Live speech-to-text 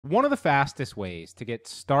One of the fastest ways to get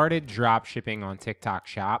started dropshipping on TikTok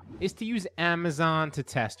Shop is to use Amazon to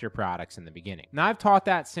test your products in the beginning. Now, I've taught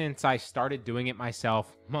that since I started doing it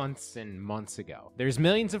myself months and months ago. There's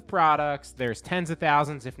millions of products, there's tens of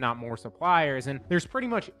thousands, if not more suppliers, and there's pretty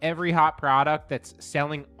much every hot product that's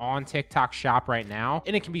selling on TikTok Shop right now,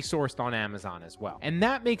 and it can be sourced on Amazon as well. And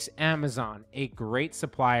that makes Amazon a great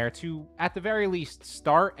supplier to, at the very least,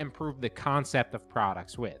 start and prove the concept of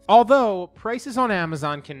products with. Although prices on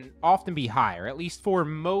Amazon can often be higher, at least for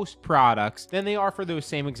most products, than they are for those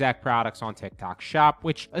same exact products on TikTok Shop,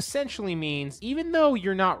 which essentially means even though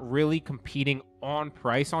you're not really competing on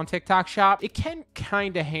price on TikTok Shop, it can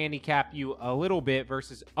kind of handicap you a little bit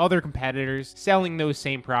versus other competitors selling those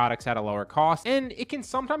same products at a lower cost. And it can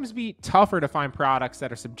sometimes be tougher to find products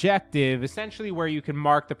that are subjective, essentially where you can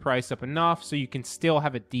mark the price up enough so you can still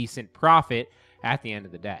have a decent profit at the end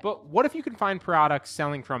of the day. But what if you can find products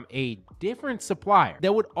selling from a different supplier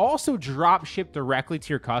that would also drop ship directly to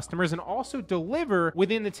your customers and also deliver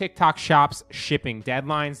within the TikTok Shop's shipping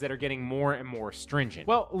deadlines that are getting more and more stringent?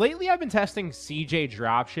 Well, lately I've been testing CJ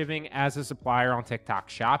Dropshipping as a supplier on TikTok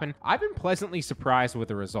Shop, and I've been pleasantly surprised with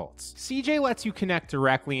the results. CJ lets you connect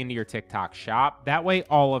directly into your TikTok Shop. That way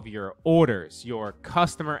all of your orders, your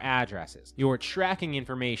customer addresses, your tracking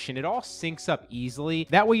information, it all syncs up easily.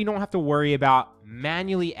 That way you don't have to worry about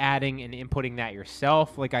manually adding and inputting that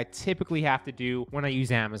yourself like I typically have to do when I use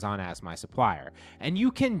Amazon as my supplier. And you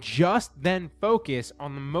can just then focus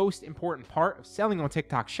on the most important part of selling on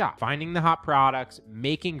TikTok Shop, finding the hot products,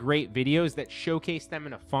 making great videos that showcase them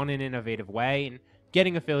in a fun and innovative way, and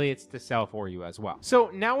getting affiliates to sell for you as well. So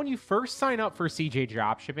now when you first sign up for CJ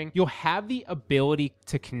Dropshipping, you'll have the ability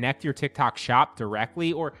to connect your TikTok Shop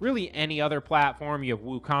directly, or really any other platform. You have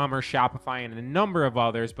WooCommerce, Shopify, and a number of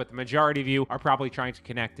others, but the majority of you are probably trying to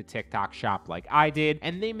connect to TikTok Shop like I did,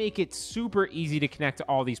 and they make it super easy to connect to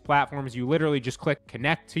all these platforms. You literally just click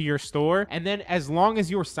connect to your store, and then as long as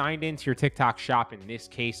you're signed into your TikTok Shop, in this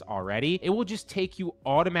case already, it will just take you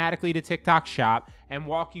automatically to TikTok Shop and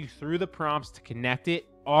walk you through the prompts to connect it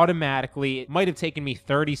automatically. It might have taken me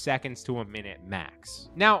 30 seconds to a minute max.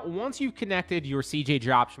 Now, once you've connected your CJ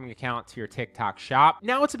Dropshipping account to your TikTok Shop,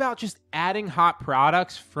 now it's about just adding hot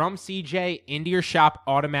products from CJ into your shop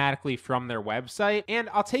automatically from their website.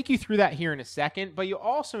 And I'll take you through that here in a second, but you'll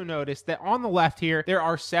also notice that on the left here, there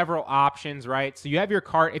are several options, right? So you have your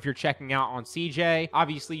cart if you're checking out on CJ.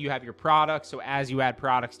 Obviously, you have your products. So as you add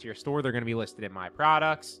products to your store, they're going to be listed in My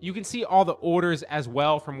Products. You can see all the orders as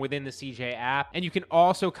well from within the CJ app, and you can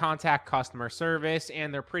also contact customer service,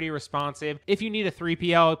 and they're pretty responsive. If you need a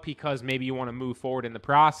 3PL because maybe you want to move forward in the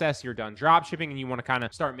process, you're done drop shipping and you want to kind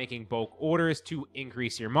of start making bulk orders to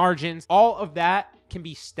increase your margins, all of that can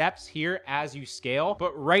be steps here as you scale.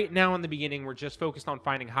 But right now in the beginning, we're just focused on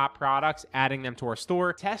finding hot products, adding them to our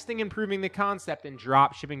store, testing and proving the concept, and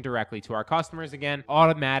drop shipping directly to our customers, again,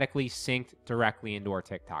 automatically synced directly into our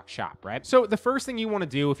TikTok Shop, right? So the first thing you want to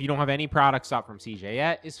do if you don't have any products up from CJ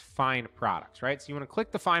yet is find products, right? So you want to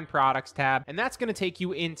click the find products tab, and that's going to take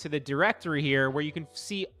you into the directory here where you can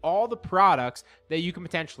see all the products that you can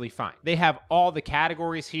potentially find. They have all the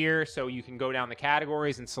categories here, so you can go down the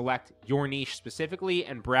categories and select your niche specifically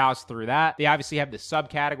and browse through that. They obviously have the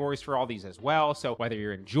subcategories for all these as well. So whether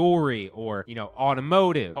you're in jewelry or,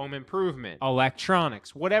 automotive, home improvement,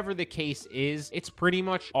 electronics, whatever the case is, it's pretty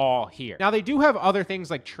much all here. Now they do have other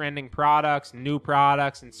things like trending products, new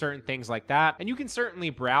products, and certain things like that, and you can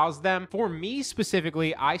certainly browse them. For me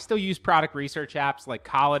specifically, I still use product research apps like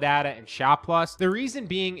Data and Shop Plus. The reason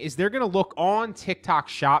being is they're going to look on TikTok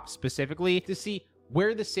Shop specifically to see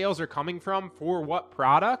where the sales are coming from for what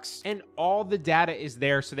products, and all the data is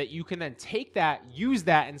there so that you can then take that, use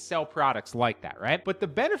that, and sell products like that, right? But the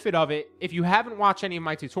benefit of it, if you haven't watched any of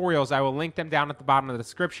my tutorials, I will link them down at the bottom of the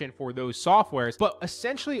description for those softwares. But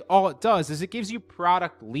essentially all it does is it gives you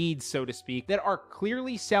product leads, so to speak, that are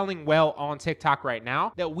clearly selling well on TikTok right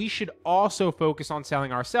now that we should also focus on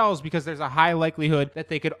selling ourselves, because there's a high likelihood that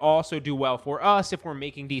they could also do well for us if we're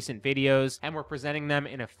making decent videos and we're presenting them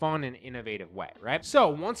in a fun and innovative way, right? So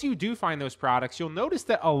once you do find those products, you'll notice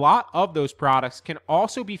that a lot of those products can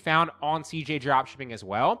also be found on CJ Dropshipping as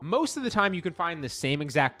well. Most of the time you can find the same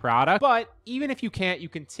exact product, but even if you can't, you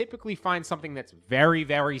can typically find something that's very,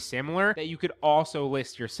 very similar that you could also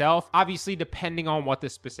list yourself, obviously depending on what the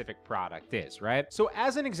specific product is, right? So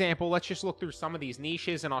as an example, let's just look through some of these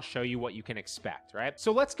niches and I'll show you what you can expect, right?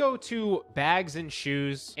 So let's go to bags and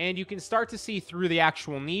shoes, and you can start to see through the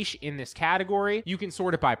actual niche in this category. You can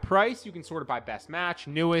sort it by price, you can sort it by best match,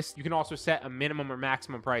 newest. You can also set a minimum or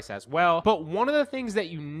maximum price as well. But one of the things that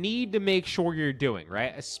you need to make sure you're doing,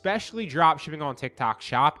 right, especially drop shipping on TikTok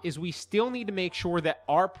Shop, is we still need to make sure that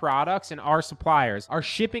our products and our suppliers are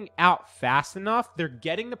shipping out fast enough, they're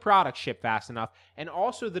getting the product shipped fast enough, and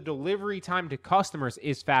also the delivery time to customers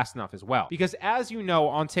is fast enough as well. Because as you know,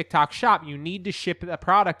 on TikTok Shop, you need to ship the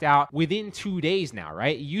product out within 2 days now,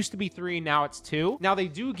 right? It used to be 3, now it's 2. Now they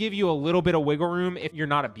do give you a little bit of wiggle room if you're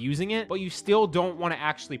not abusing it, but you still don't want to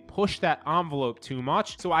actually push that envelope too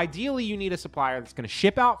much. So ideally, you need a supplier that's going to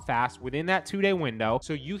ship out fast within that 2-day window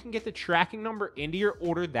so you can get the tracking number into your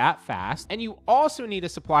order that fast. And you also need a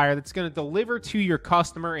supplier that's going to deliver to your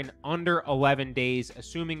customer in under 11 days,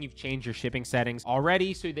 assuming you've changed your shipping settings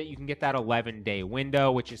already so that you can get that 11-day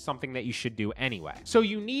window, which is something that you should do anyway. So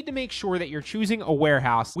you need to make sure that you're choosing a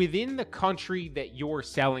warehouse within the country that you're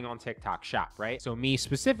selling on TikTok Shop, right? So me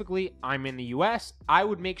specifically, I'm in the US. I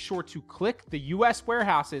would make sure to click the US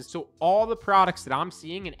warehouses so all the products that I'm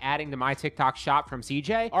seeing and adding to my TikTok Shop from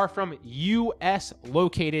CJ are from US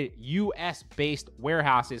located, US based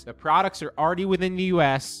warehouses. The products are already within the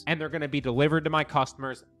US and they're going to be delivered to my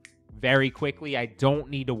customers very quickly. I don't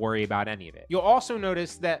need to worry about any of it. You'll also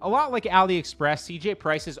notice that a lot like AliExpress, CJ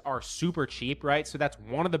prices are super cheap, right? So that's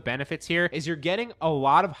one of the benefits here is you're getting a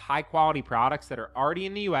lot of high quality products that are already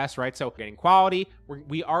in the US, right? So getting quality,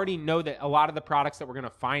 we already know that a lot of the products that we're going to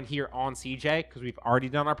find here on CJ, because we've already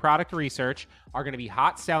done our product research, are going to be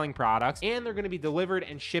hot selling products and they're going to be delivered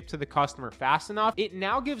and shipped to the customer fast enough. It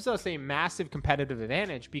now gives us a massive competitive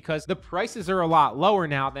advantage because the prices are a lot lower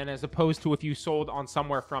now than as opposed to if you sold on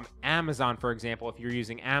somewhere from Amazon, for example, if you're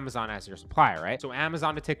using Amazon as your supplier, right? So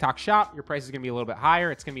Amazon to TikTok Shop, your price is going to be a little bit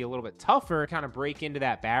higher. It's going to be a little bit tougher to kind of break into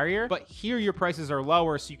that barrier. But here your prices are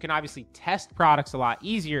lower, so you can obviously test products a lot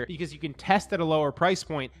easier because you can test at a lower price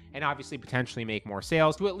point and obviously potentially make more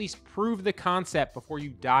sales to at least prove the concept before you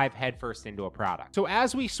dive headfirst into a product. So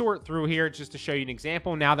as we sort through here, just to show you an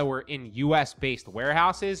example, now that we're in US-based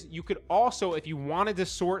warehouses, you could also, if you wanted to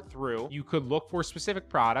sort through, you could look for specific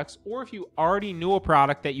products, or if you already knew a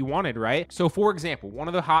product that you wanted, right? So for example, one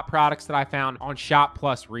of the hot products that I found on Shop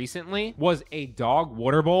Plus recently was a dog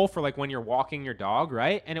water bowl for like when you're walking your dog,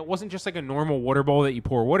 right? And it wasn't just like a normal water bowl that you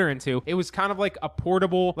pour water into. It was kind of like a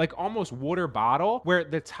portable, like almost water bottle where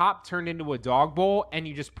the top turned into a dog bowl and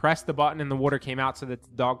you just press the button and the water came out so that the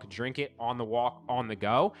dog could drink it on the walk, on the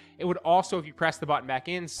go. It would also, if you press the button back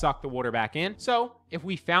in, suck the water back in. So if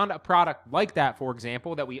we found a product like that, for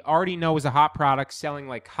example, that we already know is a hot product selling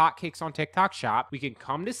like hotcakes on TikTok Shop, we can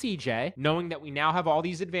come to CJ knowing that we now have all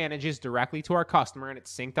these advantages directly to our customer and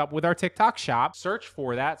it's synced up with our TikTok Shop, search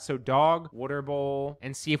for that. So dog water bowl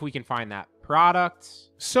and see if we can find that product.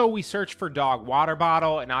 So we searched for dog water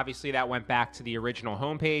bottle and obviously that went back to the original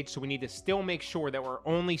homepage. So we need to still make sure that we're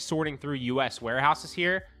only sorting through US warehouses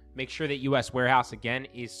here. Make sure that US warehouse again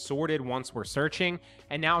is sorted once we're searching.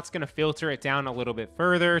 And now it's going to filter it down a little bit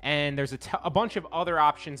further. And there's a bunch of other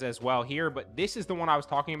options as well here, but this is the one I was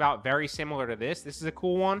talking about, very similar to this. This is a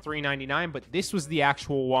cool one, $3.99, but this was the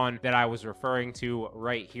actual one that I was referring to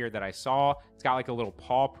right here that I saw. It's got like a little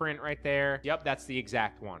paw print right there. Yep, that's the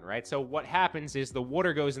exact one, right? So what happens is the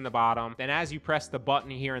water goes in the bottom. Then as you press the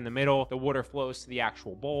button here in the middle, the water flows to the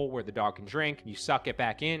actual bowl where the dog can drink. You suck it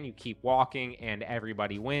back in, you keep walking, and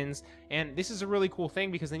everybody wins. And this is a really cool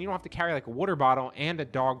thing because then you don't have to carry like a water bottle and a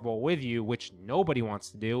dog bowl with you, which nobody wants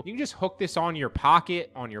to do. You can just hook this on your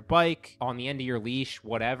pocket, on your bike, on the end of your leash,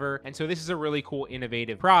 whatever. And so this is a really cool,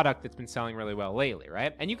 innovative product that's been selling really well lately,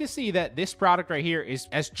 right? And you can see that this product right here is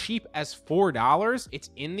as cheap as $4. It's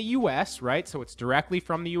in the US, right? So it's directly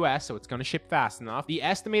from the US, so it's going to ship fast enough. The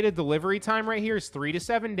estimated delivery time right here is 3 to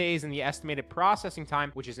 7 days, and the estimated processing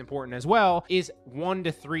time, which is important as well, is 1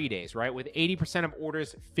 to 3 days, right? With 80% of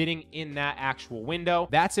orders fitting in that actual window.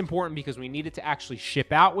 That's important because we need it to actually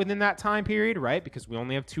ship out within that time period, right? Because we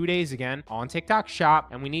only have 2 days again on TikTok Shop,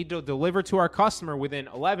 and we need to deliver to our customer within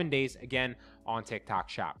 11 days again on TikTok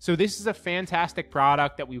Shop. So this is a fantastic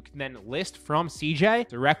product that we can then list from CJ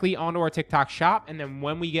directly onto our TikTok Shop. And then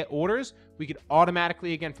when we get orders, we could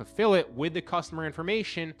automatically again fulfill it with the customer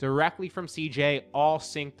information directly from CJ, all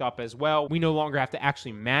synced up as well. We no longer have to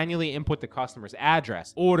actually manually input the customer's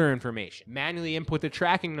address, order information, manually input the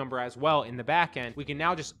tracking number as well in the back end. We can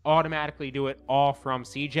now just automatically do it all from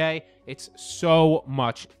CJ. It's so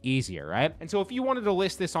much easier, right? And so if you wanted to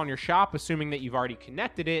list this on your shop, assuming that you've already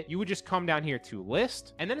connected it, you would just come down here to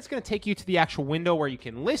list, and then it's going to take you to the actual window where you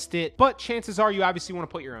can list it. But chances are you obviously want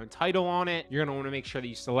to put your own title on it. You're going to want to make sure that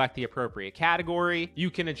you select the appropriate category.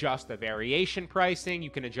 You can adjust the variation pricing. You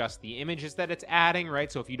can adjust the images that it's adding,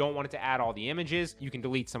 right? So if you don't want it to add all the images, you can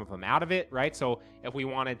delete some of them out of it, right? So if we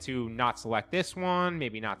wanted to not select this one,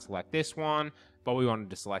 maybe not select this one, but we wanted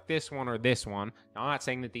to select this one or this one. Now, I'm not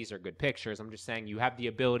saying that these are good pictures. I'm just saying you have the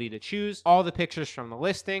ability to choose all the pictures from the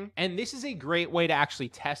listing. And this is a great way to actually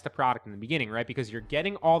test the product in the beginning, right? Because you're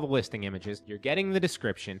getting all the listing images, you're getting the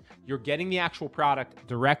description, you're getting the actual product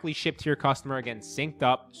directly shipped to your customer, again, synced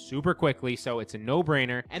up super quickly. So it's a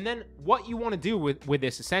no-brainer. And then what you want to do with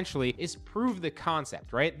this essentially is prove the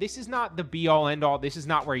concept, right? This is not the be-all end-all. This is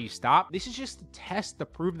not where you stop. This is just to test, to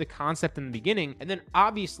prove the concept in the beginning. And then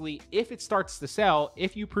obviously, if it starts to sell,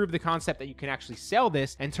 if you prove the concept that you can actually sell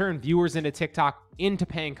this and turn viewers into TikTok into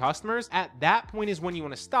paying customers, at that point is when you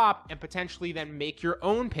want to stop and potentially then make your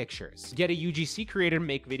own pictures. Get a UGC creator to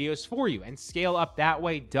make videos for you and scale up that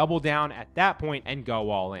way, double down at that point and go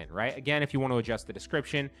all in, right? Again, if you want to adjust the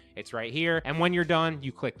description, it's right here. And when you're done,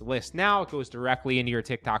 you click list now, it goes directly into your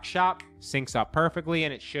TikTok shop, syncs up perfectly,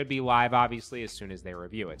 and it should be live obviously as soon as they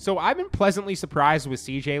review it. So I've been pleasantly surprised with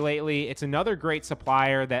CJ lately. It's another great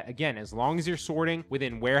supplier that, again, as long as you're sorting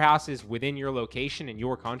within warehouses within your location in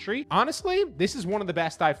your country, honestly, this is one of the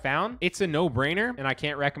best I've found. It's a no-brainer and I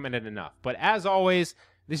can't recommend it enough. But as always,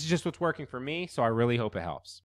 this is just what's working for me, so I really hope it helps.